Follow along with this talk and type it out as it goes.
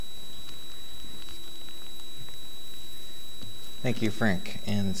Thank you, Frank,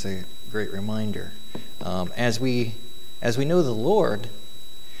 and it's a great reminder. As we know the Lord,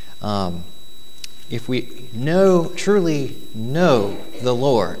 if we truly know the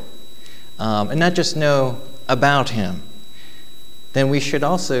Lord, and not just know about Him, then we should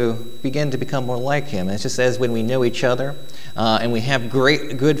also begin to become more like Him. It just says when we know each other, and we have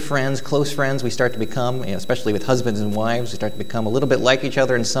good friends, close friends, we start to become, especially with husbands and wives, we start to become a little bit like each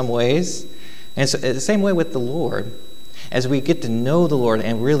other in some ways. And so the same way with the Lord, as we get to know the Lord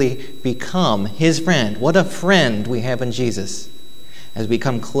and really become His friend, what a friend we have in Jesus. As we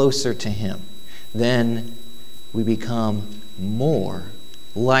come closer to Him, then we become more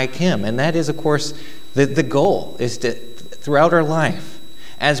like Him. And that is, of course, the goal, is to, throughout our life,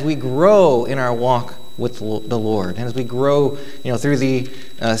 as we grow in our walk with the Lord, and as we grow, through the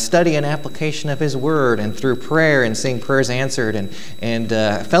study and application of His Word, and through prayer and seeing prayers answered, and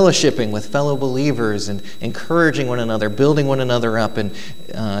fellowshipping with fellow believers, and encouraging one another, building one another up, and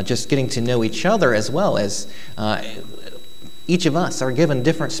just getting to know each other, as well as each of us are given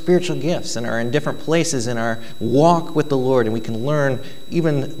different spiritual gifts and are in different places in our walk with the Lord, and we can learn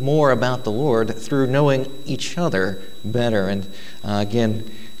even more about the Lord through knowing each other better. And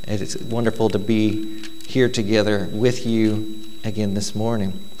again, it's wonderful to be here together with you again this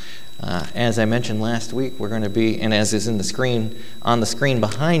morning. As I mentioned last week, we're going to be, and as is on the screen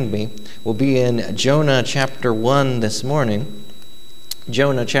behind me, we'll be in Jonah chapter 1 this morning.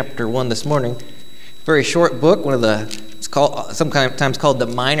 Jonah chapter 1 this morning. Very short book, it's sometimes called the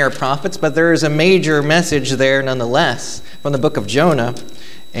Minor Prophets, but there is a major message there nonetheless from the book of Jonah,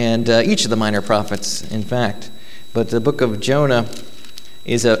 and each of the minor prophets, in fact. But the book of Jonah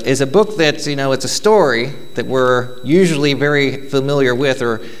is a book that, it's a story that we're usually very familiar with,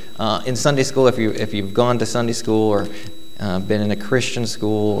 or in Sunday school, if you've gone to Sunday school or been in a Christian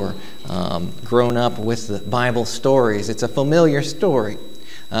school or grown up with the Bible stories. It's a familiar story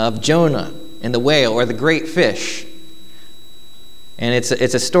of Jonah and the whale, or the great fish. And it's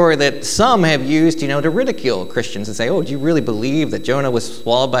a story that some have used, to ridicule Christians and say, oh, do you really believe that Jonah was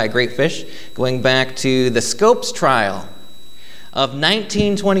swallowed by a great fish? Going back to the Scopes trial of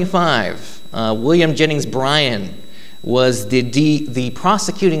 1925, William Jennings Bryan was the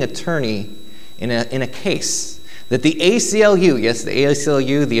prosecuting attorney in a case that the ACLU, yes, the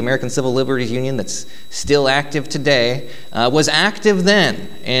ACLU, the American Civil Liberties Union that's still active today, was active then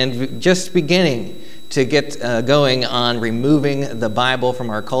and just beginning to get going on removing the Bible from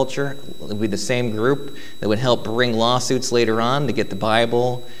our culture. It would be the same group that would help bring lawsuits later on to get the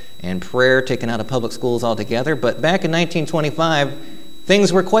Bible and prayer taken out of public schools altogether. But back in 1925,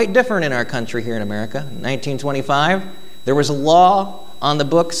 things were quite different in our country here in America. In 1925, there was a law on the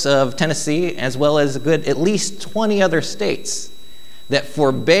books of Tennessee, as well as at least 20 other states, that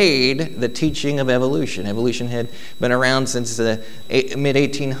forbade the teaching of evolution. Evolution had been around since the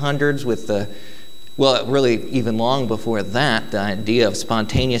mid-1800s with really even long before that. The idea of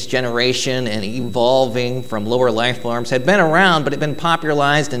spontaneous generation and evolving from lower life forms had been around, but had been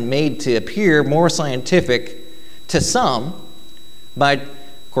popularized and made to appear more scientific to some by,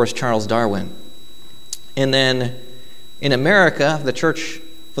 of course, Charles Darwin. And then in America, the church,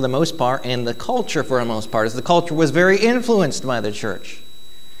 for the most part, and the culture, for the most part, as the culture was very influenced by the church,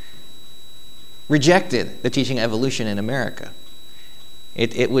 rejected the teaching of evolution in America.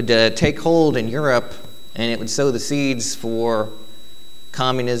 It would take hold in Europe, and it would sow the seeds for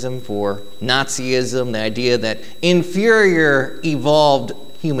communism, for Nazism, the idea that inferior evolved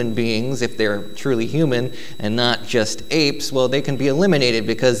human beings, if they're truly human and not just apes, well, they can be eliminated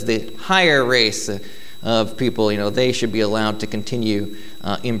because the higher race of people, they should be allowed to continue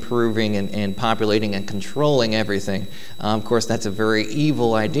improving and populating and controlling everything. Of course, that's a very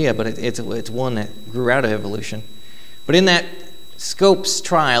evil idea, but it's one that grew out of evolution. But in that Scopes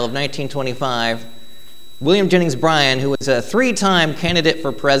trial of 1925, William Jennings Bryan, who was a 3-time candidate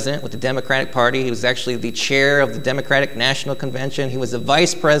for president with the Democratic Party, he was actually the chair of the Democratic National Convention. He was the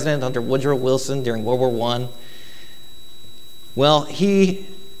vice president under Woodrow Wilson during World War I. Well, he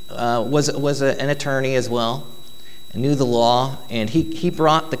was an attorney as well, and knew the law, and he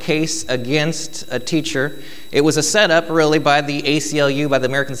brought the case against a teacher. It was a setup, really, by the ACLU, by the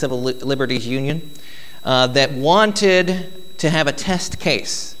American Civil Liberties Union, that wanted to have a test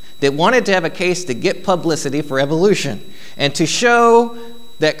case. They wanted to have a case to get publicity for evolution and to show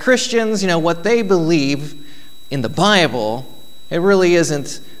that Christians, what they believe in the Bible, it really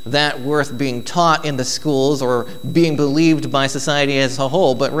isn't that worth being taught in the schools or being believed by society as a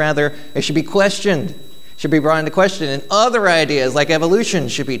whole, but rather it should be questioned, should be brought into question, and other ideas like evolution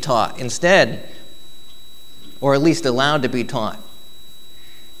should be taught instead, or at least allowed to be taught.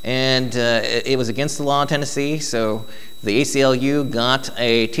 And it was against the law in Tennessee, so The ACLU got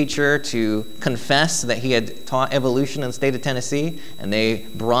a teacher to confess that he had taught evolution in the state of Tennessee, and they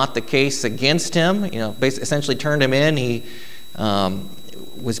brought the case against him, essentially turned him in. He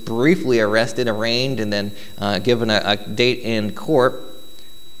was briefly arrested, arraigned, and then given a date in court.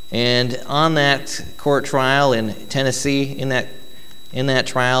 And on that court trial in Tennessee, in that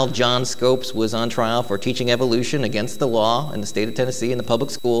trial, John Scopes was on trial for teaching evolution against the law in the state of Tennessee in the public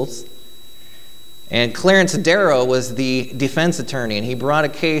schools. And Clarence Darrow was the defense attorney, and he brought a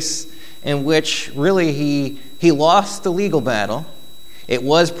case in which really he lost the legal battle. It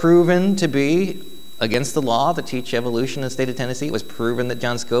was proven to be against the law to teach evolution in the state of Tennessee. It was proven that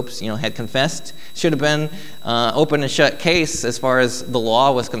John Scopes, had confessed. Should have been open and shut case as far as the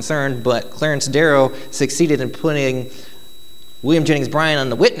law was concerned, but Clarence Darrow succeeded in putting William Jennings Bryan on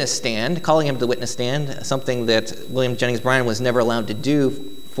the witness stand, calling him to the witness stand, something that William Jennings Bryan was never allowed to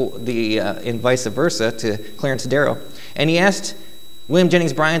do in vice versa to Clarence Darrow. And he asked William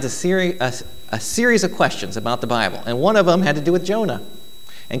Jennings Bryan a series of questions about the Bible, and one of them had to do with Jonah.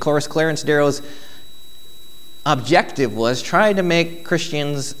 And of course, Clarence Darrow's objective was try to make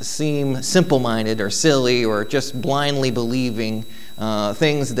Christians seem simple-minded or silly or just blindly believing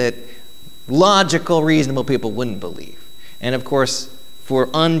things that logical, reasonable people wouldn't believe. And of course, for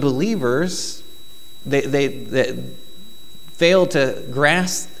unbelievers, they fail to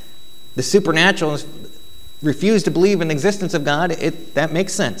grasp the supernatural and refuse to believe in the existence of God. That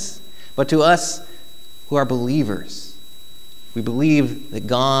makes sense. But to us who are believers, we believe that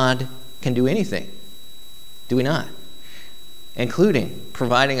God can do anything. Do we not? Including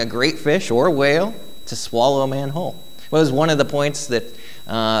providing a great fish or a whale to swallow a man whole. Well, it was one of the points that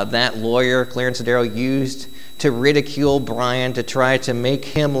that lawyer, Clarence Darrow, used to ridicule Bryan, to try to make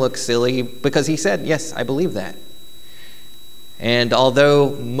him look silly, because he said, yes, I believe that. And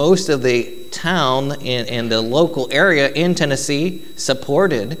although most of the town and the local area in Tennessee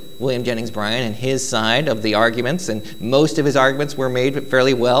supported William Jennings Bryan and his side of the arguments, and most of his arguments were made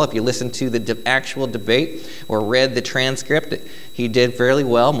fairly well. If you listen to the actual debate or read the transcript, he did fairly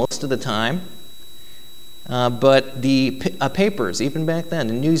well most of the time. But the papers, even back then,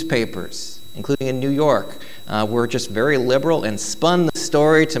 the newspapers, including in New York, were just very liberal and spun the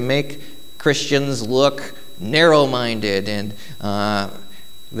story to make Christians look narrow-minded and that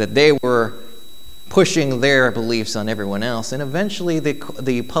they were pushing their beliefs on everyone else. And eventually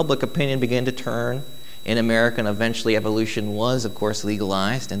the public opinion began to turn in America, and eventually evolution was, of course,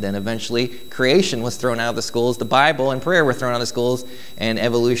 legalized, and then eventually creation was thrown out of the schools, the Bible and prayer were thrown out of the schools, and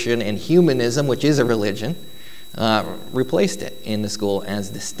evolution and humanism, which is a religion, replaced it in the school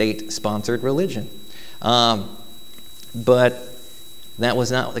as the state-sponsored religion. But that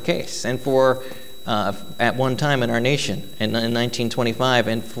was not the case. And for at one time in our nation, in 1925,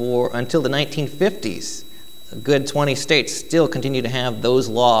 and until the 1950s, a good 20 states still continue to have those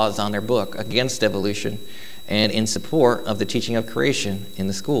laws on their book against evolution and in support of the teaching of creation in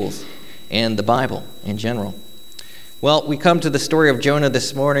the schools and the Bible in general. Well, we come to the story of Jonah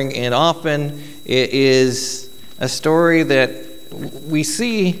this morning, and often it is a story that we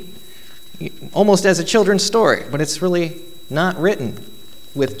see almost as a children's story, but it's really not written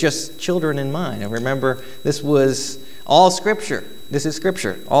with just children in mind. And remember, this was all Scripture. This is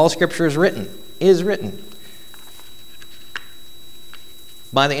Scripture. All Scripture is written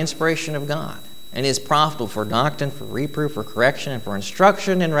by the inspiration of God, and is profitable for doctrine, for reproof, for correction, and for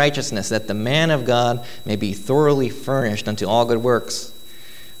instruction in righteousness, that the man of God may be thoroughly furnished unto all good works.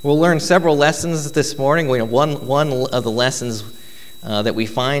 We'll learn several lessons this morning. One of the lessons that we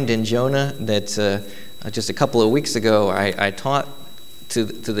find in Jonah that just a couple of weeks ago I taught to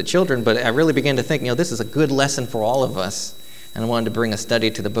the children, but I really began to think, this is a good lesson for all of us, and I wanted to bring a study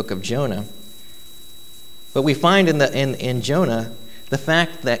to the book of Jonah. But we find in Jonah the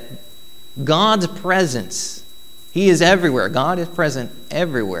fact that God's presence, He is everywhere. God is present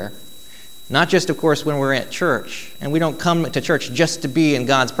everywhere. Not just, of course, when we're at church. And we don't come to church just to be in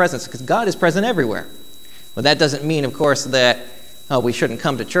God's presence, because God is present everywhere. But that doesn't mean, of course, that we shouldn't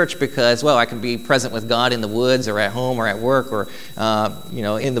come to church because, I can be present with God in the woods or at home or at work or,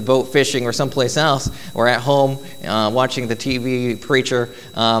 in the boat fishing or someplace else, or at home watching the TV preacher.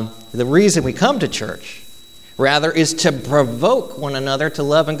 The reason we come to church, rather, is to provoke one another to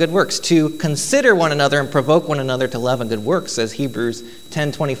love and good works, to consider one another and provoke one another to love and good works, says Hebrews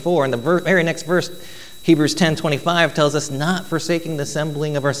 10:24. And the very next verse, Hebrews 10:25, tells us, not forsaking the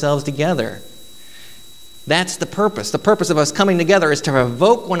assembling of ourselves together. That's the purpose. The purpose of us coming together is to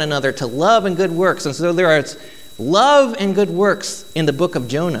provoke one another to love and good works. And so there are love and good works in the book of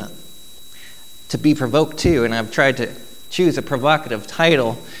Jonah to be provoked to. And I've tried to choose a provocative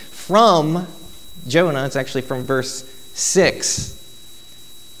title from Jonah. It's actually from verse 6.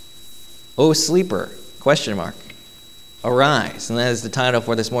 O sleeper, ? Arise. And that is the title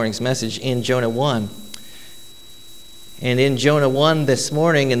for this morning's message in Jonah 1. And in Jonah 1 this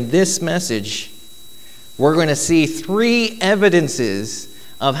morning, in this message, we're going to see 3 evidences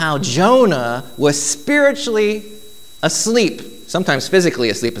of how Jonah was spiritually asleep, sometimes physically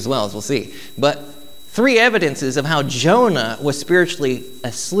asleep as well, as we'll see. But 3 evidences of how Jonah was spiritually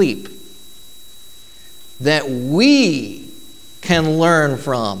asleep that we can learn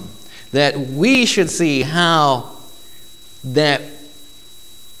from, that we should see how that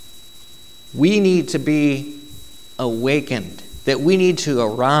we need to be awakened, that we need to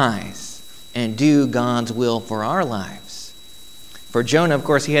arise and do God's will for our lives. For Jonah, of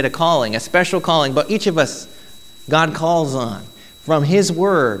course, he had a calling, a special calling, but each of us, God calls on from his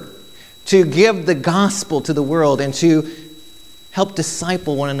word to give the gospel to the world and to help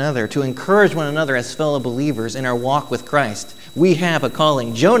disciple one another, to encourage one another as fellow believers in our walk with Christ. We have a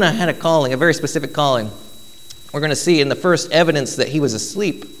calling. Jonah had a calling, a very specific calling. We're going to see in the first evidence that he was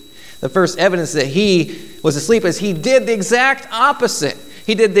asleep. The first evidence that he was asleep is he did the exact opposite.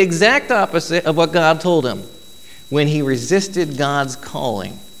 He did the exact opposite of what God told him when he resisted God's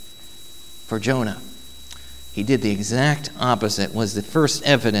calling for Jonah. He did the exact opposite, was the first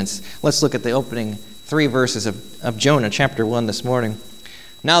evidence. Let's look at the opening 3 verses of Jonah, chapter 1 this morning.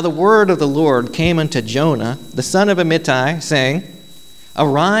 Now the word of the Lord came unto Jonah, the son of Amittai, saying,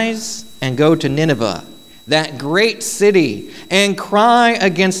 Arise and go to Nineveh, that great city, and cry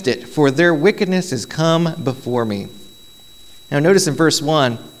against it, for their wickedness is come before me. Now notice in verse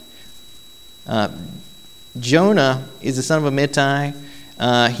 1, Jonah is the son of Amittai.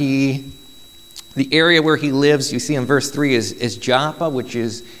 The area where he lives, you see in verse 3, is Joppa, which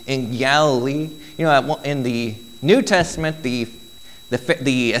is in Galilee. You know, in the New Testament, the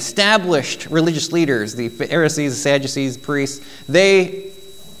established religious leaders, the Pharisees, the Sadducees, priests, they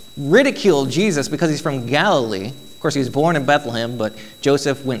ridiculed Jesus because he's from Galilee. Of course, he was born in Bethlehem, but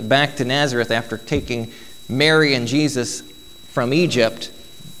Joseph went back to Nazareth after taking Mary and Jesus from Egypt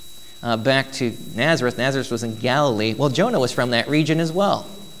back to Nazareth. Nazareth was in Galilee. Well, Jonah was from that region as well.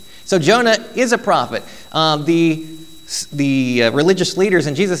 So Jonah is a prophet. The religious leaders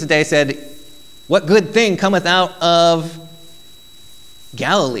in Jesus' day said, what good thing cometh out of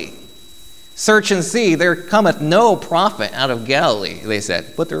Galilee? Search and see, there cometh no prophet out of Galilee, they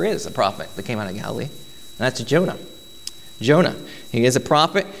said. But there is a prophet that came out of Galilee. And that's Jonah. Jonah, he is a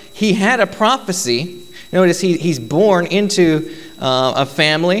prophet. He had a prophecy. Notice he's born into a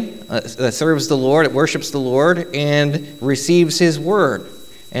family that serves the Lord, it worships the Lord, and receives his word,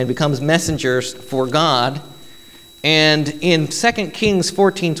 and becomes messengers for God. And in 2 Kings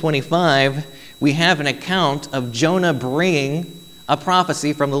 14:25, we have an account of Jonah bringing a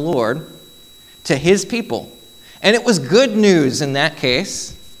prophecy from the Lord to his people. And it was good news in that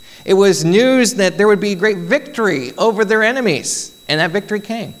case. It was news that there would be great victory over their enemies. And that victory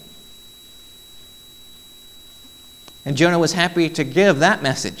came. And Jonah was happy to give that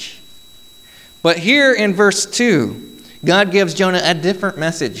message. But here in verse 2, God gives Jonah a different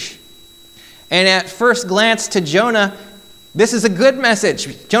message. And at first glance to Jonah, this is a good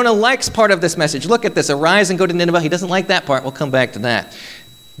message. Jonah likes part of this message. Look at this. Arise and go to Nineveh. He doesn't like that part. We'll come back to that.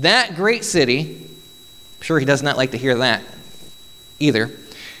 That great city, I'm sure he does not like to hear that either.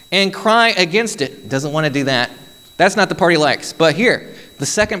 And cry against it. Doesn't want to do that. That's not the part he likes. But here, the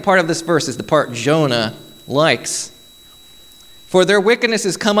second part of this verse is the part Jonah likes. For their wickedness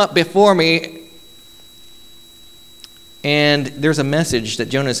has come up before me. And there's a message that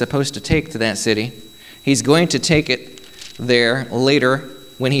Jonah is supposed to take to that city. He's going to take it there later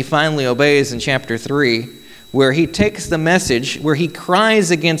when he finally obeys in chapter 3, where he takes the message, where he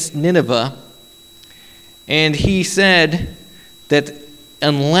cries against Nineveh. And he said that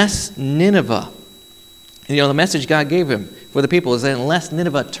unless Nineveh, the message God gave him for the people is that unless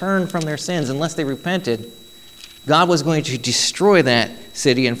Nineveh turned from their sins, unless they repented, God was going to destroy that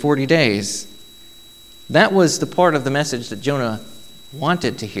city in 40 days. That was the part of the message that Jonah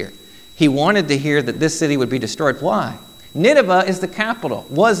wanted to hear. He wanted to hear that this city would be destroyed. Why? Nineveh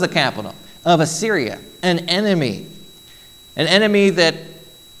was the capital of Assyria, an enemy that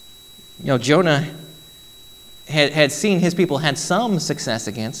Jonah had seen his people had some success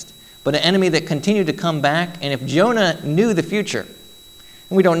against, but an enemy that continued to come back. And if Jonah knew the future,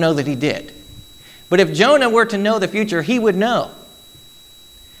 and we don't know that he did, but if Jonah were to know the future, he would know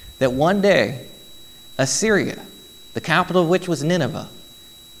that one day Assyria, the capital of which was Nineveh,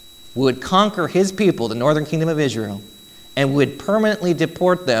 would conquer his people, the northern kingdom of Israel, and would permanently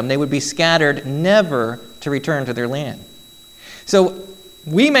deport them. They would be scattered, never to return to their land. So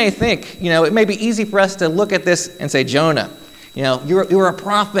we may think, it may be easy for us to look at this and say, Jonah, you're a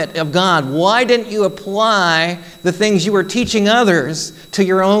prophet of God. Why didn't you apply the things you were teaching others to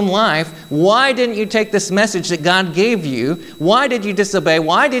your own life? Why didn't you take this message that God gave you? Why did you disobey?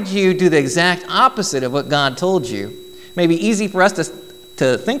 Why did you do the exact opposite of what God told you? It may be easy for us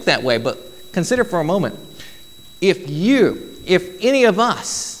to think that way, but consider for a moment. If any of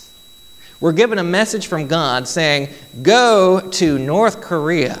us were given a message from God saying, go to North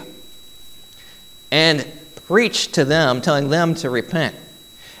Korea and preach to them, telling them to repent.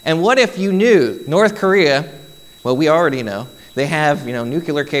 And what if you knew North Korea, well, we already know, they have,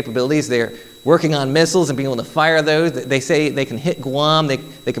 nuclear capabilities. They're working on missiles and being able to fire those. They say they can hit Guam. They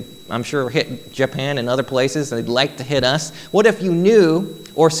could, I'm sure, hit Japan and other places. They'd like to hit us. What if you knew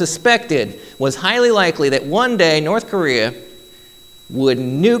or suspected was highly likely that one day North Korea would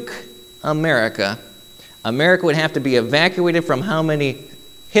nuke America? America would have to be evacuated from how many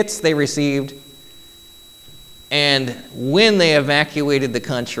hits they received. And when they evacuated the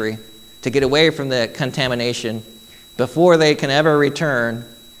country to get away from the contamination, before they can ever return,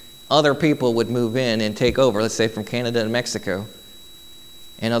 other people would move in and take over, let's say from Canada and Mexico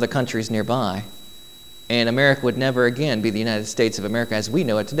and other countries nearby. And America would never again be the United States of America as we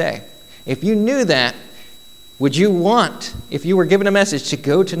know it today. If you knew that, would you want, if you were given a message, to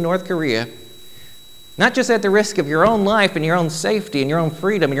go to North Korea, not just at the risk of your own life and your own safety and your own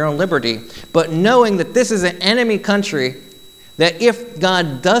freedom and your own liberty, but knowing that this is an enemy country, that if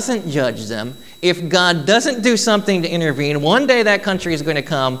God doesn't judge them, if God doesn't do something to intervene, one day that country is going to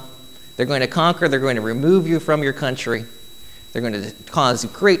come, they're going to conquer, they're going to remove you from your country, they're going to cause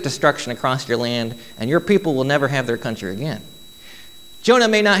great destruction across your land, and your people will never have their country again. Jonah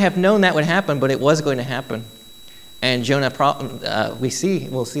may not have known that would happen, but it was going to happen. And Jonah,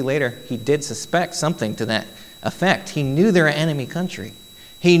 we'll see later, he did suspect something to that effect. He knew they were an enemy country.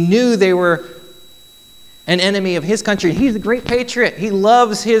 He knew they were an enemy of his country. He's a great patriot. He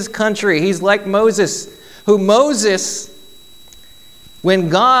loves his country. He's like Moses, when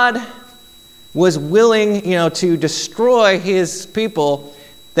God was willing, to destroy his people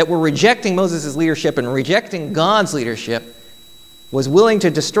that were rejecting Moses' leadership and rejecting God's leadership, was willing to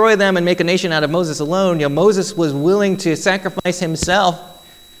destroy them and make a nation out of Moses alone. Moses was willing to sacrifice himself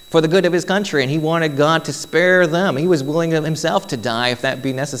for the good of his country, and he wanted God to spare them. He was willing himself to die if that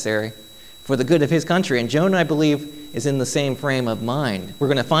be necessary for the good of his country. And Jonah, I believe, is in the same frame of mind. We're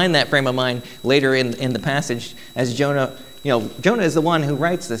going to find that frame of mind later in the passage as Jonah, Jonah is the one who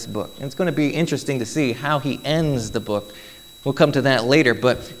writes this book. And it's going to be interesting to see how he ends the book. We'll come to that later.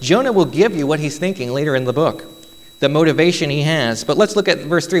 But Jonah will give you what he's thinking later in the book, the motivation he has. But let's look at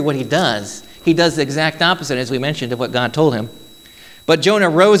verse 3, what he does. He does the exact opposite, as we mentioned, of what God told him. But Jonah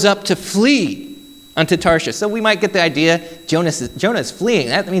rose up to flee unto Tarshish. So we might get the idea, Jonah is fleeing.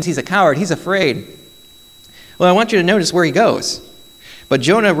 That means he's a coward. He's afraid. Well, I want you to notice where he goes. But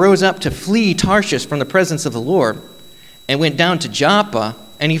Jonah rose up to flee Tarshish from the presence of the Lord and went down to Joppa,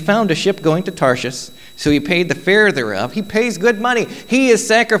 and he found a ship going to Tarshish. So he paid the fare thereof. He pays good money. He is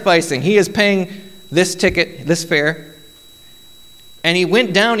sacrificing. He is paying this ticket, this fare. And he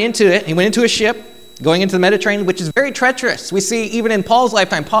went down into it. He went into a ship going into the Mediterranean, which is very treacherous. We see even in Paul's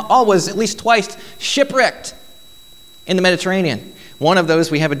lifetime, Paul was at least twice shipwrecked in the Mediterranean. One of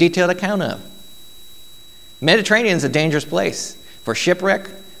those we have a detailed account of. Mediterranean is a dangerous place for shipwreck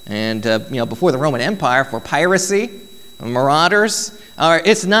and, before the Roman Empire, for piracy, marauders.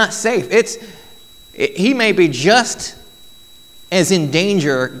 It's not safe. He may be just as in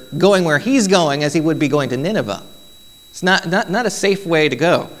danger going where he's going as he would be going to Nineveh. It's not a safe way to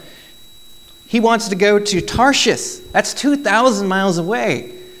go. He wants to go to Tarshish. That's 2,000 miles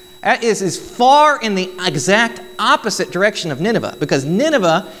away. That is as far in the exact opposite direction of Nineveh, because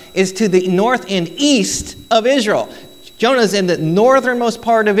Nineveh is to the north and east of Israel. Jonah's in the northernmost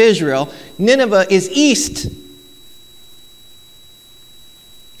part of Israel. Nineveh is east.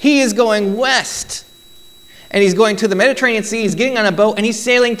 He is going west. And he's going to the Mediterranean Sea. He's getting on a boat, and he's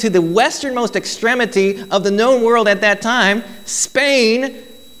sailing to the westernmost extremity of the known world at that time, Spain.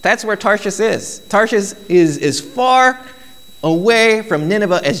 That's where Tarshish is. Tarshish is as far away from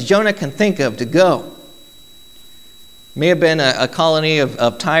Nineveh as Jonah can think of to go. May have been a colony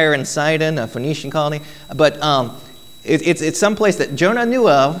of Tyre and Sidon, a Phoenician colony, but it's some place that Jonah knew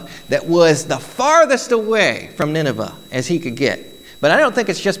of that was the farthest away from Nineveh as he could get. But I don't think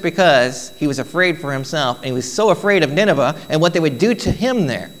it's just because he was afraid for himself, and he was so afraid of Nineveh and what they would do to him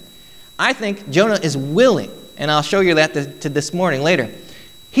there. I think Jonah is willing, and I'll show you that to this morning later.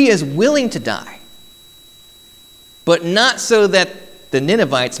 He is willing to die, but not so that the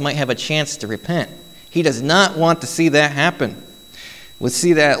Ninevites might have a chance to repent. He does not want to see that happen. We'll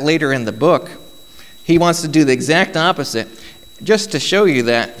see that later in the book. He wants to do the exact opposite. Just to show you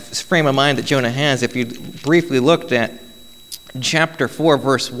that frame of mind that Jonah has, if you briefly looked at chapter 4,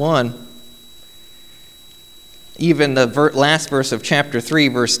 verse 1, even the last verse of chapter 3,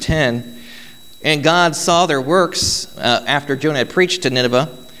 verse 10, and God saw their works after Jonah had preached to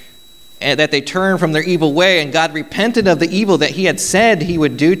Nineveh, and that they turned from their evil way, and God repented of the evil that he had said he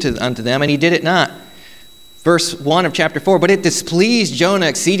would do unto them, and he did it not. Verse 1 of chapter 4, but it displeased Jonah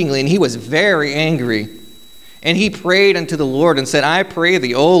exceedingly, and he was very angry. And he prayed unto the Lord and said, I pray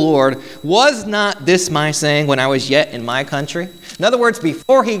thee, O Lord, was not this my saying when I was yet in my country? In other words,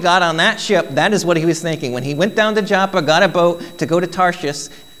 before he got on that ship, that is what he was thinking. When he went down to Joppa, got a boat to go to Tarshish,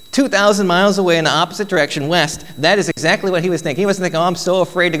 2,000 miles away in the opposite direction, west, that is exactly what he was thinking. He wasn't thinking, oh, I'm so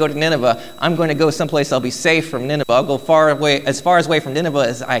afraid to go to Nineveh. I'm going to go someplace I'll be safe from Nineveh. I'll go as far away from Nineveh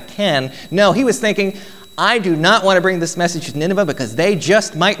as I can. No, he was thinking, I do not want to bring this message to Nineveh because they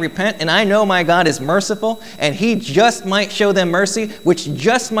just might repent, and I know my God is merciful, and he just might show them mercy, which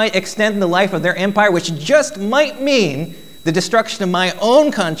just might extend the life of their empire, which just might mean the destruction of my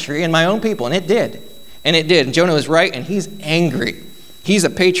own country and my own people. And it did. And it did. And Jonah was right, and he's angry. He's a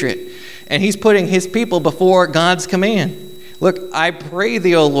patriot, and he's putting his people before God's command. Look, I pray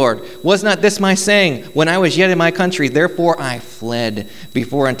thee, O Lord, was not this my saying when I was yet in my country? Therefore I fled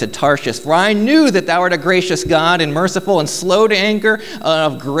before unto Tarshish. For I knew that thou art a gracious God and merciful and slow to anger,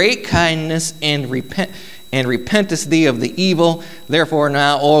 of great kindness, and repentest thee of the evil. Therefore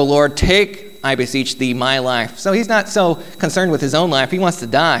now, O Lord, take, I beseech thee, my life. So he's not so concerned with his own life. He wants to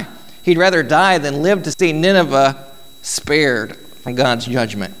die. He'd rather die than live to see Nineveh spared from God's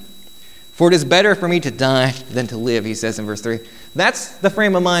judgment. For it is better for me to die than to live, he says in verse 3. That's the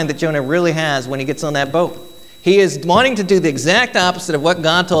frame of mind that Jonah really has when he gets on that boat. He is wanting to do the exact opposite of what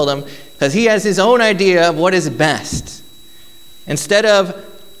God told him because he has his own idea of what is best. Instead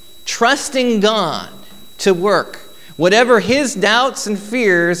of trusting God to work, whatever his doubts and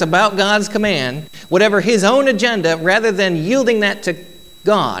fears about God's command, whatever his own agenda, rather than yielding that to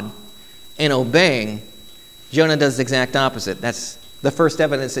God and obeying, Jonah does the exact opposite. That's the first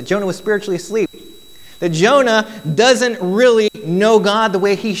evidence that Jonah was spiritually asleep. That Jonah doesn't really know God the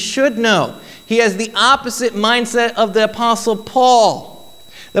way he should know. He has the opposite mindset of the Apostle Paul.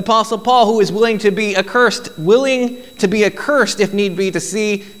 The Apostle Paul, who is willing to be accursed if need be, to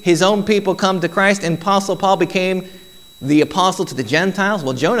see his own people come to Christ. And Apostle Paul became the apostle to the Gentiles.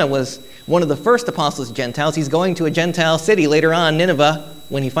 Well, Jonah was one of the first apostles to Gentiles. He's going to a Gentile city later on, Nineveh,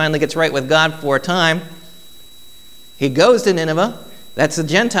 when he finally gets right with God for a time. He goes to Nineveh. That's the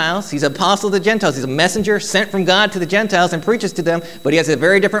Gentiles. He's an apostle to the Gentiles. He's a messenger sent from God to the Gentiles and preaches to them. But he has a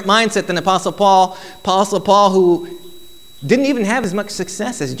very different mindset than Apostle Paul. Apostle Paul, who didn't even have as much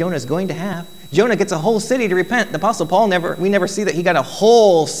success as Jonah is going to have. Jonah gets a whole city to repent. The Apostle Paul we never see that he got a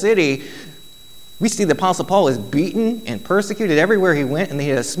whole city. We see the Apostle Paul is beaten and persecuted everywhere he went, and he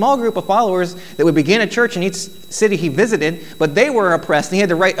had a small group of followers that would begin a church in each city he visited, but they were oppressed, and he had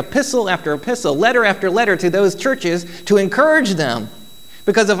to write epistle after epistle, letter after letter to those churches to encourage them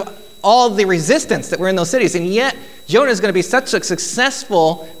because of all the resistance that were in those cities. And yet, Jonah is going to be such a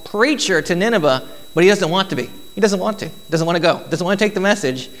successful preacher to Nineveh, but he doesn't want to be. He doesn't want to. Doesn't want to go. Doesn't want to take the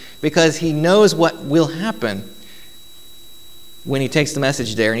message because he knows what will happen when he takes the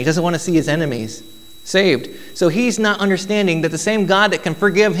message there, and he doesn't want to see his enemies saved. So he's not understanding that the same God that can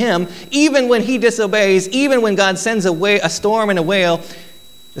forgive him, even when he disobeys, even when God sends a storm and a whale,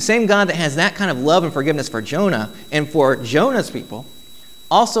 the same God that has that kind of love and forgiveness for Jonah and for Jonah's people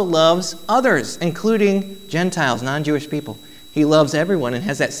also loves others, including Gentiles, non-Jewish people. He loves everyone and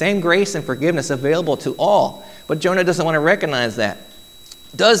has that same grace and forgiveness available to all. But Jonah doesn't want to recognize that.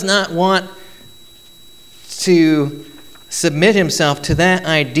 Does not want to submit himself to that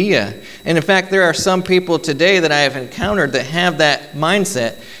idea. And in fact, there are some people today that I have encountered that have that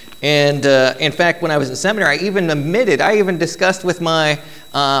mindset. And in fact, when I was in seminary, I even discussed with my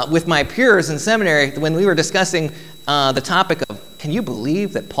peers in seminary when we were discussing the topic of, can you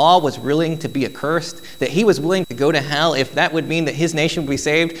believe that Paul was willing to be accursed, that he was willing to go to hell if that would mean that his nation would be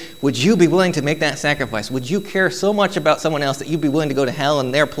saved? Would you be willing to make that sacrifice? Would you care so much about someone else that you'd be willing to go to hell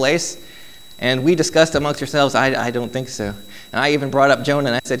in their place? And we discussed amongst ourselves, I don't think so. And I even brought up Jonah,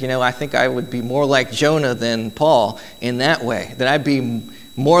 and I said, I think I would be more like Jonah than Paul in that way. That I'd be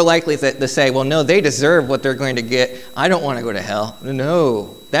more likely to say, well, no, they deserve what they're going to get. I don't want to go to hell.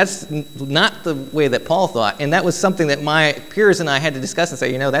 No, that's not the way that Paul thought. And that was something that my peers and I had to discuss and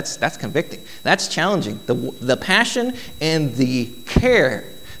say, that's convicting. That's challenging. The passion and the care,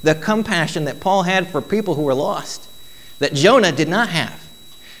 the compassion that Paul had for people who were lost, that Jonah did not have.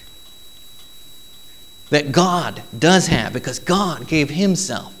 that God does have, because God gave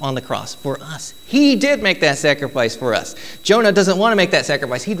himself on the cross for us. He did make that sacrifice for us. Jonah doesn't want to make that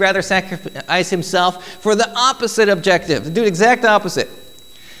sacrifice. He'd rather sacrifice himself for the opposite objective, do the exact opposite.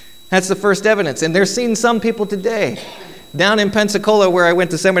 That's the first evidence. And there's seen some people today. Down in Pensacola, where I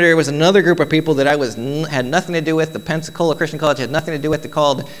went to seminary, was another group of people that had nothing to do with. The Pensacola Christian College had nothing to do with. They're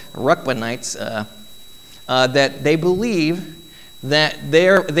called Ruckmanites. That they believe that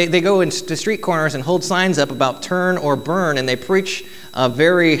they go into street corners and hold signs up about turn or burn, and they preach a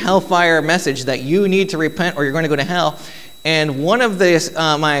very hellfire message that you need to repent or you're going to go to hell. And one of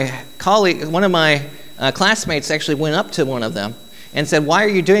my classmates actually went up to one of them and said, "Why are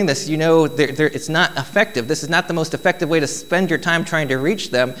you doing this? You know, it's not effective. This is not the most effective way to spend your time trying to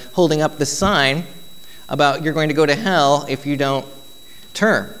reach them, holding up the sign about you're going to go to hell if you don't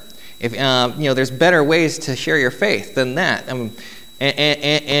turn. If there's better ways to share your faith than that."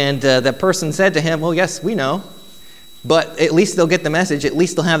 And the person said to him, "Well, yes, we know, but at least they'll get the message. At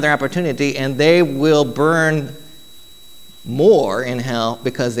least they'll have their opportunity, and they will burn more in hell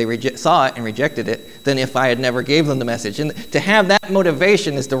because they saw it and rejected it than if I had never gave them the message." And to have that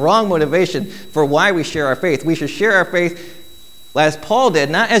motivation is the wrong motivation for why we share our faith. We should share our faith as Paul did,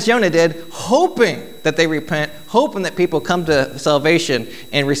 not as Jonah did, hoping that they repent, hoping that people come to salvation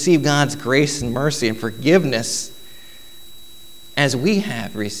and receive God's grace and mercy and forgiveness as we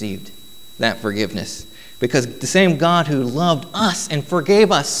have received that forgiveness. Because the same God who loved us and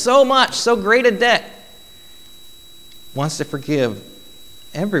forgave us so much, so great a debt, wants to forgive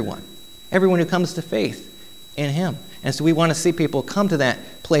everyone who comes to faith in him. And so we want to see people come to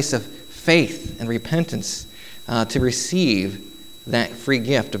that place of faith and repentance to receive that free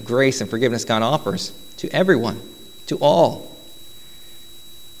gift of grace and forgiveness God offers to everyone, to all.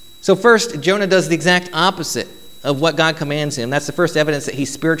 So first, Jonah does the exact opposite of what God commands him. That's the first evidence that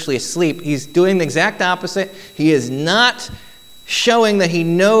he's spiritually asleep. He's doing the exact opposite. He is not showing that he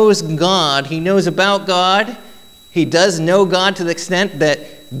knows God. He knows about God. He does know God to the extent that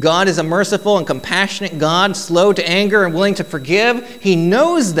God is a merciful and compassionate God, slow to anger and willing to forgive. He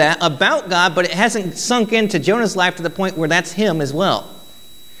knows that about God, but it hasn't sunk into Jonah's life to the point where that's him as well.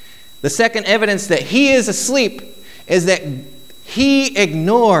 The second evidence that he is asleep is that he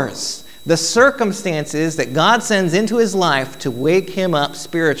ignores the circumstances that God sends into his life to wake him up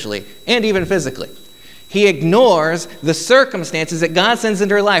spiritually and even physically. He ignores the circumstances that God sends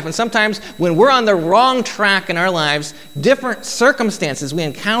into our life. And sometimes when we're on the wrong track in our lives, different circumstances we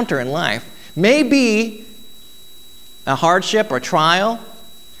encounter in life may be a hardship or trial,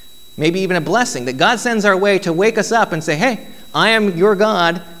 maybe even a blessing that God sends our way to wake us up and say, "Hey, I am your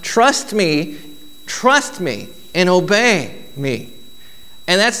God. Trust me, and obey me."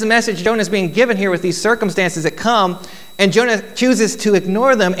 And that's the message Jonah is being given here with these circumstances that come. And Jonah chooses to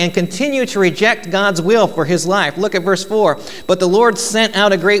ignore them and continue to reject God's will for his life. Look at verse 4. "But the Lord sent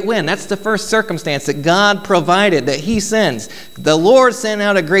out a great wind." That's the first circumstance that God provided, that he sends. The Lord sent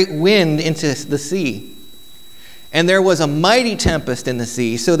out a great wind into the sea. "And there was a mighty tempest in the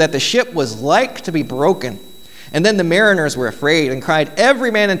sea, so that the ship was like to be broken. And then the mariners were afraid and cried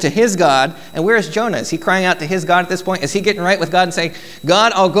every man unto his God." And where is Jonah? Is he crying out to his God at this point? Is he getting right with God and saying,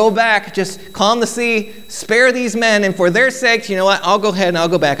 "God, I'll go back, just calm the sea, spare these men, and for their sakes, you know what, I'll go ahead and I'll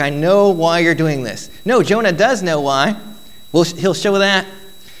go back. I know why you're doing this." No, Jonah does know why. Well, he'll show that.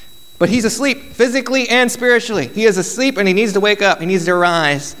 But he's asleep, physically and spiritually. He is asleep and he needs to wake up. He needs to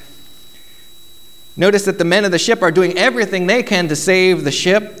arise. Notice that the men of the ship are doing everything they can to save the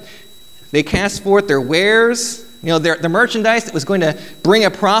ship. They cast forth their wares, the merchandise that was going to bring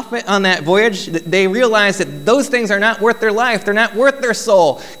a profit on that voyage. They realize that those things are not worth their life. They're not worth their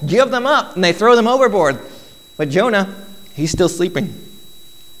soul. Give them up, and they throw them overboard. But Jonah, he's still sleeping.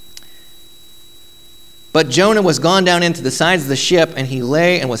 "But Jonah was gone down into the sides of the ship, and he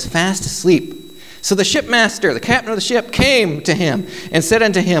lay and was fast asleep. So the shipmaster, the captain of the ship, came to him and said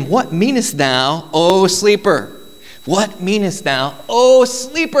unto him, What meanest thou, O sleeper? What meanest thou, O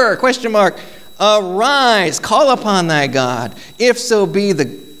sleeper? ? Arise, call upon thy God, if so be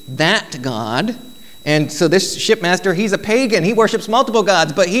that God." And so this shipmaster, he's a pagan. He worships multiple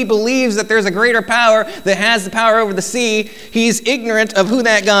gods, but he believes that there's a greater power that has the power over the sea. He's ignorant of who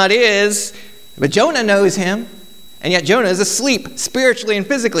that God is, but Jonah knows him. And yet Jonah is asleep, spiritually and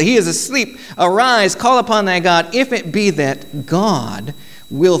physically. He is asleep. "Arise, call upon thy God, if it be that God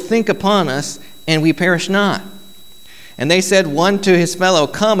will think upon us, and we perish not." And they said one to his fellow,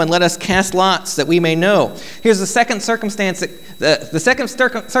 "Come and let us cast lots, that we may know." Here's the second circumstance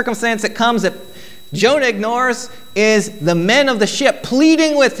that comes that Jonah ignores is the men of the ship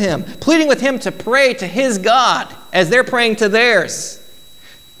pleading with him to pray to his God as they're praying to theirs.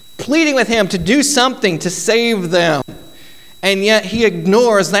 pleading with him to do something to save them. And yet he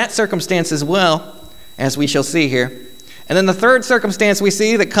ignores that circumstance as well, as we shall see here. And then the third circumstance we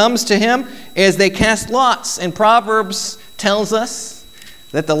see that comes to him is they cast lots. And Proverbs tells us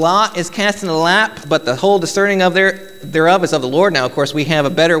that the lot is cast in the lap, but the whole discerning of thereof is of the Lord. Now, of course, we have a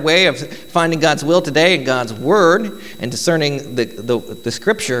better way of finding God's will today in God's word and discerning the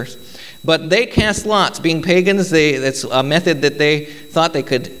scriptures. But they cast lots. Being pagans, that's a method that they thought they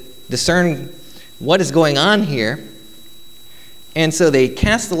could discern what is going on here. And so they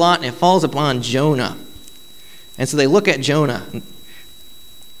cast the lot, and it falls upon Jonah. And so they look at Jonah,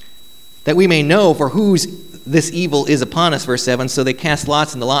 that we may know for whose this evil is upon us, verse 7. So they cast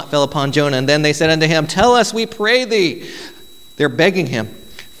lots, and the lot fell upon Jonah. And then they said unto him, Tell us, we pray thee. They're begging him,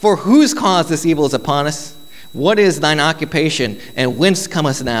 For whose cause this evil is upon us? What is thine occupation, and whence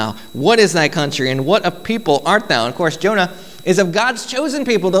comest thou? What is thy country, and what a people art thou? And of course, Jonah is of God's chosen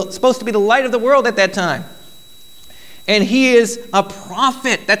people, supposed to be the light of the world at that time. And he is a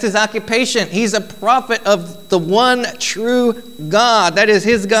prophet. That's his occupation. He's a prophet of the one true God. That is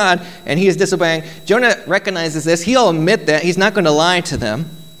his God, and he is disobeying. Jonah recognizes this. He'll admit that. He's not going to lie to them.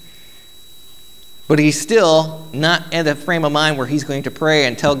 But he's still not in the frame of mind where he's going to pray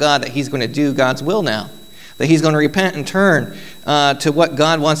and tell God that he's going to do God's will now, that he's going to repent and turn to what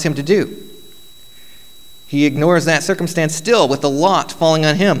God wants him to do. He ignores that circumstance still with the lot falling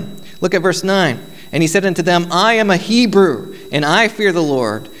on him. Look at verse 9. And he said unto them, I am a Hebrew, and I fear the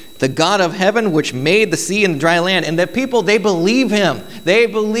Lord, the God of heaven, which made the sea and the dry land. And the people, they believe him. They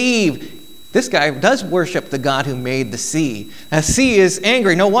believe this guy does worship the God who made the sea. The sea is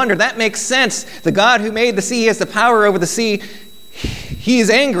angry. No wonder. That makes sense. The God who made the sea, he has the power over the sea. He is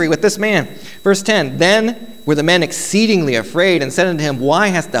angry with this man. Verse 10, Then were the men exceedingly afraid, and said unto him, Why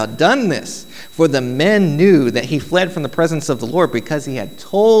hast thou done this? For the men knew that he fled from the presence of the Lord, because he had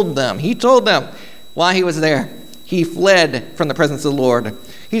told them. He told them while he was there. He fled from the presence of the Lord.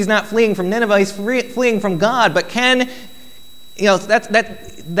 He's not fleeing from Nineveh. He's fleeing from God. But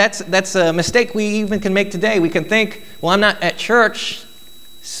that's a mistake we even can make today. We can think, well, I'm not at church,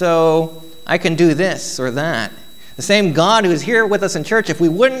 so I can do this or that. The same God who is here with us in church, if we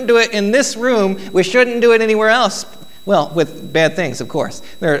wouldn't do it in this room, we shouldn't do it anywhere else. Well, with bad things, of course.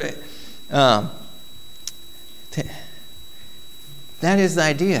 That is the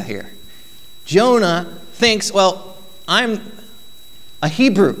idea here. Jonah thinks, well, I'm a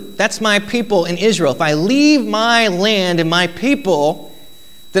Hebrew. That's my people in Israel. If I leave my land and my people,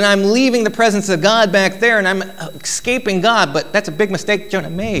 then I'm leaving the presence of God back there and I'm escaping God. But that's a big mistake Jonah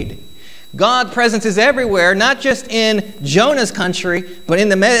made. God's presence is everywhere, not just in Jonah's country, but in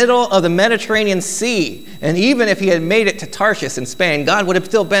the middle of the Mediterranean Sea. And even if he had made it to Tarshish in Spain, God would have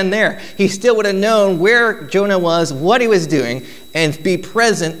still been there. He still would have known where Jonah was, what he was doing, and be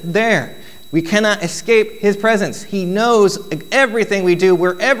present there. We cannot escape his presence. He knows everything we do,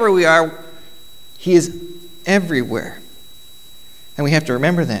 wherever we are. He is everywhere. And we have to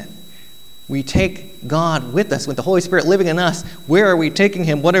remember that. We take God with us, with the Holy Spirit living in us. Where are we taking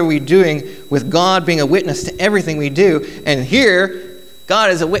him? What are we doing with God being a witness to everything we do? And here,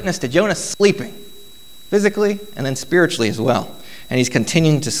 God is a witness to Jonah sleeping, physically and then spiritually as well. And he's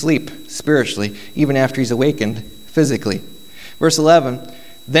continuing to sleep spiritually, even after he's awakened physically. Verse 11,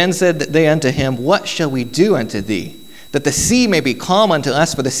 Then said they unto him, What shall we do unto thee, that the sea may be calm unto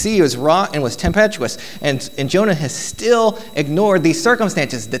us? For the sea was wrought and was tempestuous. And Jonah has still ignored these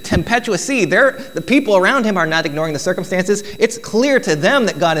circumstances. The tempestuous sea, the people around him are not ignoring the circumstances. It's clear to them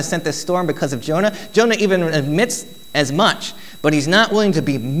that God has sent this storm because of Jonah. Jonah even admits as much. But he's not willing to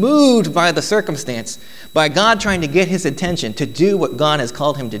be moved by the circumstance, by God trying to get his attention to do what God has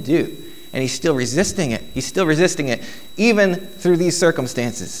called him to do. And he's still resisting it. He's still resisting it, even through these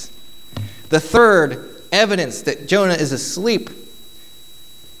circumstances. The third evidence that Jonah is asleep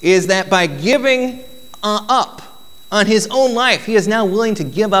is that by giving up on his own life, he is now willing to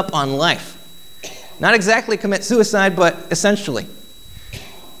give up on life. Not exactly commit suicide, but essentially.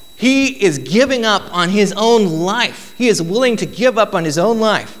 He is giving up on his own life. He is willing to give up on his own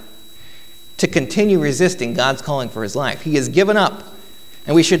life to continue resisting God's calling for his life. He has given up.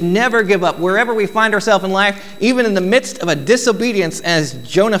 And we should never give up. Wherever we find ourselves in life, even in the midst of a disobedience as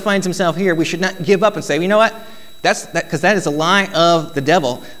Jonah finds himself here, we should not give up and say, you know what? Because that is a lie of the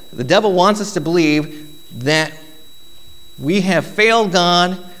devil. The devil wants us to believe that we have failed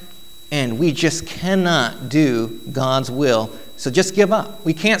God and we just cannot do God's will. So just give up.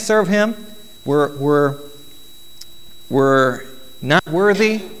 We can't serve him. We're not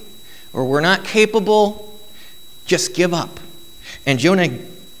worthy, or we're not capable. Just give up. And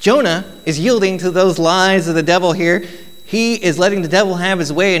Jonah is yielding to those lies of the devil here. he is letting the devil have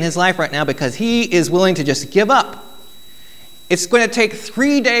his way in his life right now because he is willing to just give up. It's going to take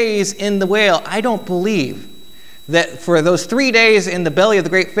 3 days in the whale. I don't believe that for those 3 days in the belly of the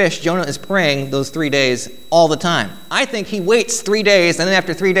great fish, Jonah is praying those 3 days all the time. I think he waits 3 days, and then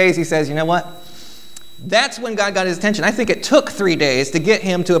after 3 days he says, you know what? That's when God got his attention. I think it took 3 days to get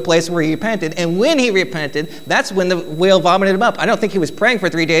him to a place where he repented, and when he repented, that's when the whale vomited him up. I don't think he was praying for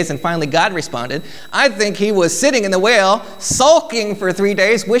 3 days and finally God responded. I think he was sitting in the whale, sulking for 3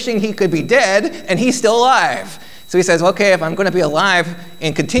 days, wishing he could be dead, and he's still alive. So he says, okay, if I'm going to be alive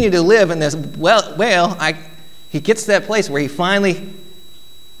and continue to live in this whale, he gets to that place where he finally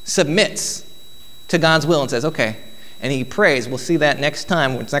submits to God's will and says, okay. And he prays. We'll see that next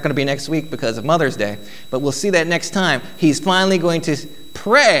time. It's not going to be next week because of Mother's Day, but we'll see that next time. He's finally going to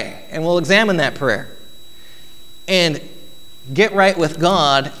pray, and we'll examine that prayer and get right with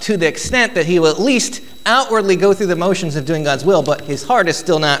God to the extent that he will at least outwardly go through the motions of doing God's will, but his heart is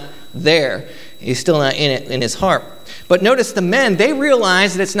still not there. He's still not in it in his heart. But notice the men, they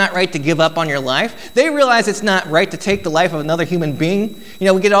realize that it's not right to give up on your life. They realize it's not right to take the life of another human being. You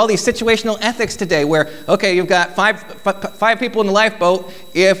know, we get all these situational ethics today where, okay, you've got five people in the lifeboat.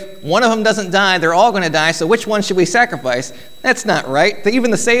 If one of them doesn't die, they're all going to die. So which one should we sacrifice? That's not right. Even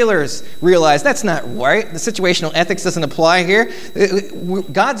the sailors realize that's not right. The situational ethics doesn't apply here.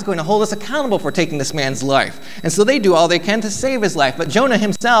 God's going to hold us accountable for taking this man's life. And so they do all they can to save his life. But Jonah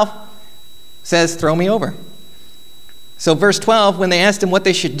himself says, throw me over. So verse 12, when they asked him what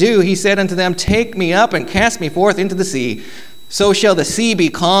they should do, he said unto them, take me up and cast me forth into the sea. So shall the sea be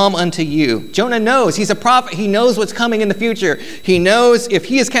calm unto you. Jonah knows. He's a prophet. He knows what's coming in the future. He knows if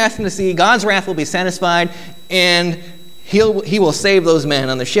he is cast into the sea, God's wrath will be satisfied, and he will save those men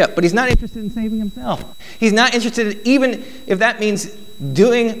on the ship. But he's not interested in saving himself. He's not interested, even if that means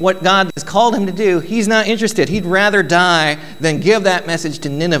doing what God has called him to do, he's not interested. He'd rather die than give that message to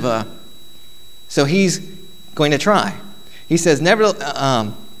Nineveh. So he's going to try. He says,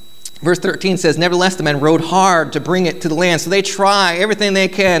 verse 13 says, nevertheless, the men rowed hard to bring it to the land. So they try everything they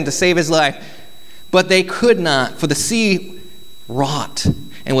can to save his life. But they could not, for the sea wrought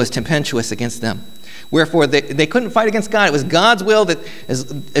and was tempestuous against them. Wherefore, they couldn't fight against God. It was God's will that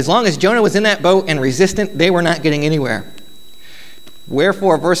as long as Jonah was in that boat and resistant, they were not getting anywhere.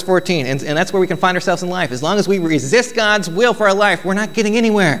 Wherefore, verse 14, and that's where we can find ourselves in life. As long as we resist God's will for our life, we're not getting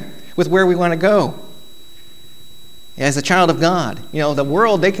anywhere with where we want to go. As a child of God, you know, the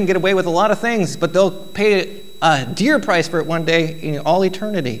world, they can get away with a lot of things, but they'll pay a dear price for it one day in all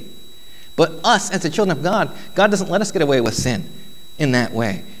eternity. But us, as the children of God, God doesn't let us get away with sin in that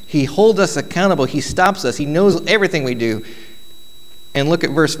way. He holds us accountable. He stops us. He knows everything we do. And look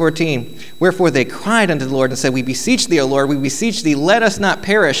at verse 14. Wherefore they cried unto the Lord and said, we beseech thee, O Lord, we beseech thee, let us not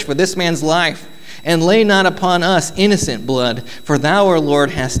perish for this man's life, and lay not upon us innocent blood, for thou, O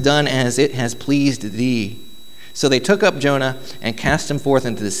Lord, hast done as it has pleased thee. So they took up Jonah and cast him forth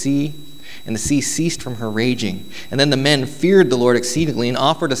into the sea, and the sea ceased from her raging. And then the men feared the Lord exceedingly and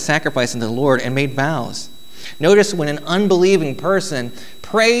offered a sacrifice unto the Lord and made vows. Notice when an unbelieving person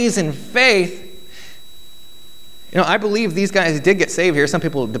prays in faith, you know, I believe these guys did get saved here. Some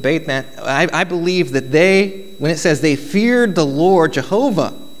people debate that. I believe that when it says they feared the Lord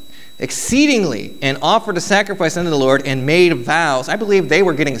Jehovah exceedingly and offered a sacrifice unto the Lord and made vows, I believe they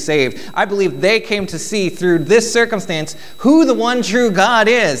were getting saved. I believe they came to see through this circumstance who the one true God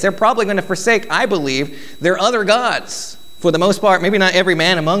is. They're probably going to forsake, I believe, their other gods for the most part. Maybe not every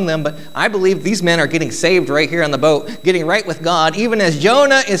man among them, but I believe these men are getting saved right here on the boat, getting right with God, even as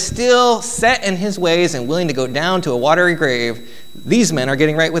Jonah is still set in his ways and willing to go down to a watery grave. These men are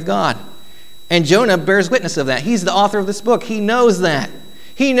getting right with God. And Jonah bears witness of that. He's the author of this book. He knows that.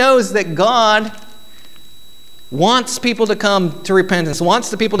 He knows that God wants people to come to repentance, wants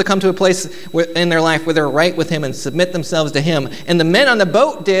the people to come to a place in their life where they're right with him and submit themselves to him. And the men on the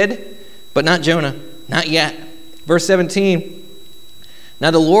boat did, but not Jonah, not yet. Verse 17, now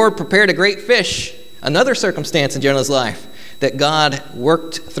the Lord prepared a great fish, another circumstance in Jonah's life that God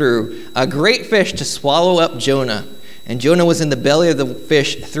worked through, a great fish to swallow up Jonah. And Jonah was in the belly of the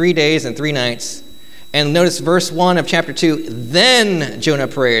fish 3 days and 3 nights. And notice verse 1 of chapter 2, then Jonah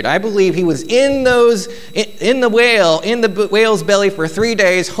prayed. I believe he was in the whale's belly for 3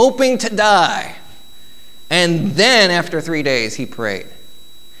 days, hoping to die. And then after 3 days, he prayed.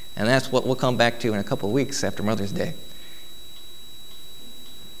 And that's what we'll come back to in a couple of weeks after Mother's Day.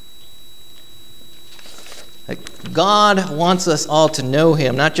 God wants us all to know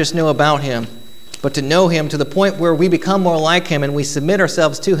him, not just know about him, but to know him to the point where we become more like him and we submit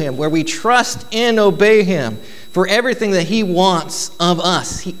ourselves to him, where we trust and obey him. for everything that he wants of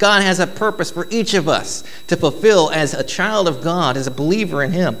us. God has a purpose for each of us to fulfill as a child of God, as a believer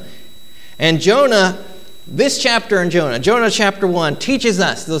in him. And Jonah, this chapter in Jonah chapter 1, teaches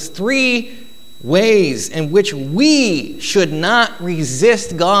us those 3 ways in which we should not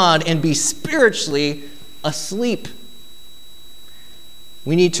resist God and be spiritually asleep.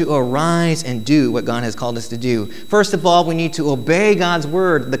 We need to arise and do what God has called us to do. First of all, we need to obey God's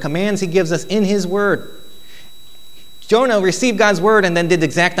word, the commands he gives us in his word. Jonah received God's word and then did the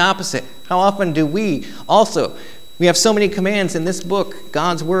exact opposite. How often do we also? We have so many commands in this book,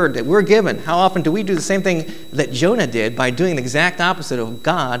 God's word, that we're given. How often do we do the same thing that Jonah did by doing the exact opposite of what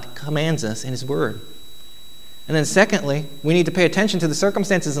God commands us in his word? And then secondly, we need to pay attention to the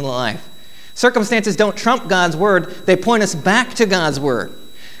circumstances in life. Circumstances don't trump God's word. They point us back to God's word.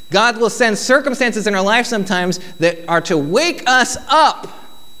 God will send circumstances in our life sometimes that are to wake us up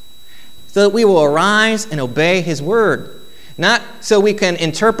so that we will arise and obey his word. Not so we can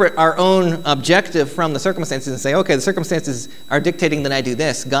interpret our own objective from the circumstances and say, okay, the circumstances are dictating that I do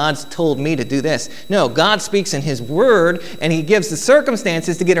this. God's told me to do this. No, God speaks in his word, and he gives the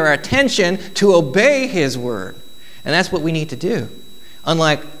circumstances to get our attention to obey his word. And that's what we need to do,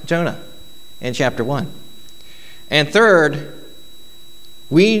 unlike Jonah in chapter 1. And third,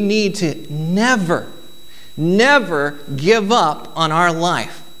 we need to never give up on our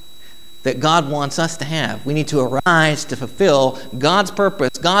life that God wants us to have. We need to arise to fulfill God's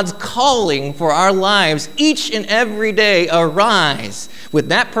purpose, God's calling for our lives each and every day. Arise with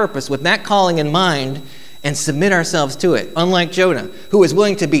that purpose, with that calling in mind, and submit ourselves to it. Unlike Jonah, who was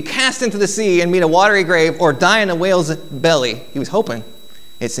willing to be cast into the sea and meet a watery grave or die in a whale's belly. He was hoping,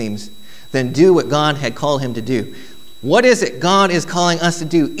 it seems. Then do what God had called him to do. What is it God is calling us to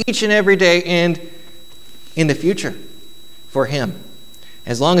do each and every day and in the future for him?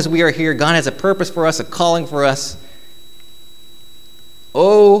 As long as we are here, God has a purpose for us, a calling for us.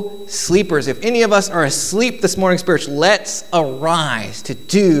 Oh, sleepers, if any of us are asleep this morning spiritually, let's arise to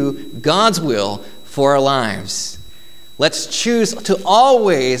do God's will for our lives. Let's choose to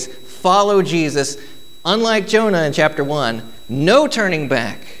always follow Jesus. Unlike Jonah in chapter 1, no turning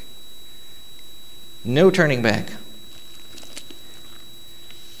back. No turning back.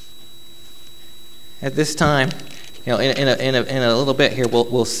 At this time, in a little bit here,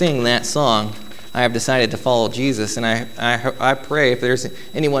 we'll sing that song. I have decided to follow Jesus, and I pray if there's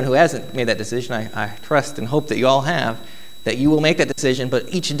anyone who hasn't made that decision, I trust and hope that you all have, that you will make that decision.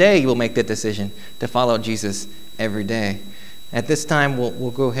 But each day you will make that decision to follow Jesus every day. At this time,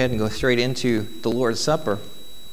 we'll go ahead and go straight into the Lord's Supper.